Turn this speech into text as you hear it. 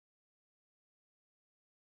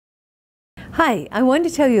Hi, I wanted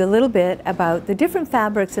to tell you a little bit about the different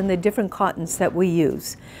fabrics and the different cottons that we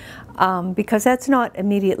use. Because that's not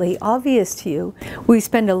immediately obvious to you. We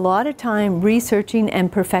spend a lot of time researching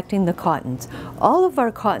and perfecting the cottons. All of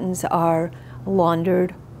our cottons are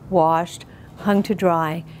laundered, washed, hung to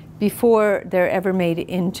dry before they're ever made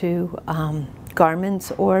into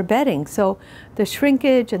garments or bedding. So the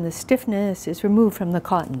shrinkage and the stiffness is removed from the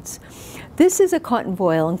cottons. This is a cotton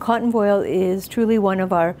voile, and cotton voile is truly one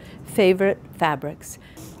of our favorite fabrics.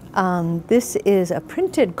 This is a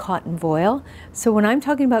printed cotton voile. So when I'm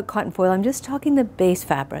talking about cotton voile, I'm just talking the base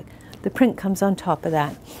fabric. The print comes on top of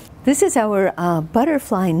that. This is our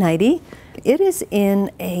butterfly nightie. It is in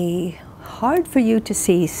a hard for you to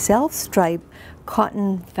see self-stripe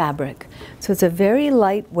cotton fabric. So it's a very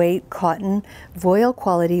lightweight cotton voile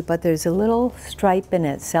quality, but there's a little stripe in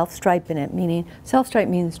it, self-stripe in it, meaning self-stripe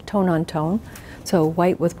means tone on tone. So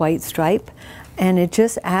white with white stripe. And it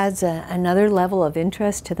just adds another level of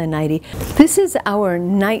interest to the nightie. This is our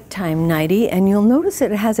nighttime nightie, and you'll notice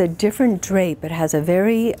that it has a different drape. It has a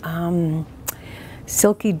very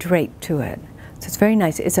silky drape to it. So it's very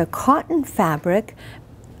nice. It's a cotton fabric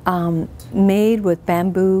made with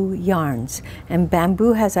bamboo yarns, and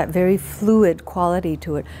bamboo has that very fluid quality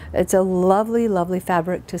to it. It's a lovely, lovely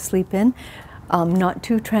fabric to sleep in. Not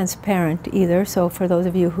too transparent either, so for those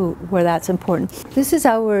of you where that's important. This is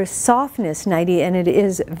our softness nightie, and it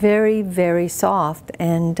is very, very soft,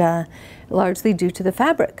 and largely due to the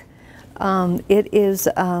fabric. It is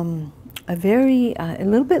a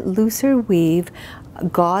little bit looser weave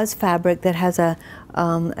gauze fabric that has a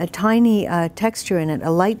tiny texture in it,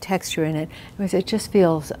 a light texture in it. It just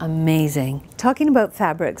feels amazing. Talking about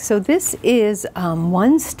fabrics, so this is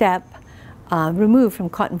one step removed from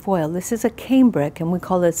cotton voile. This is a cambric, and we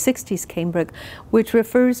call it 60s cambric, which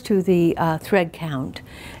refers to the thread count.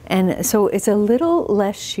 And so it's a little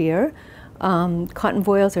less sheer. Cotton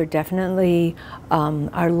voiles are definitely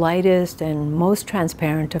our lightest and most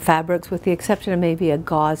transparent of fabrics, with the exception of maybe a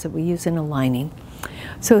gauze that we use in a lining.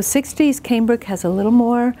 So 60s cambric has a little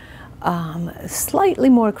more, slightly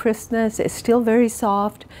more crispness. It's still very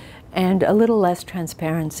soft and a little less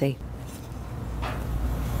transparency.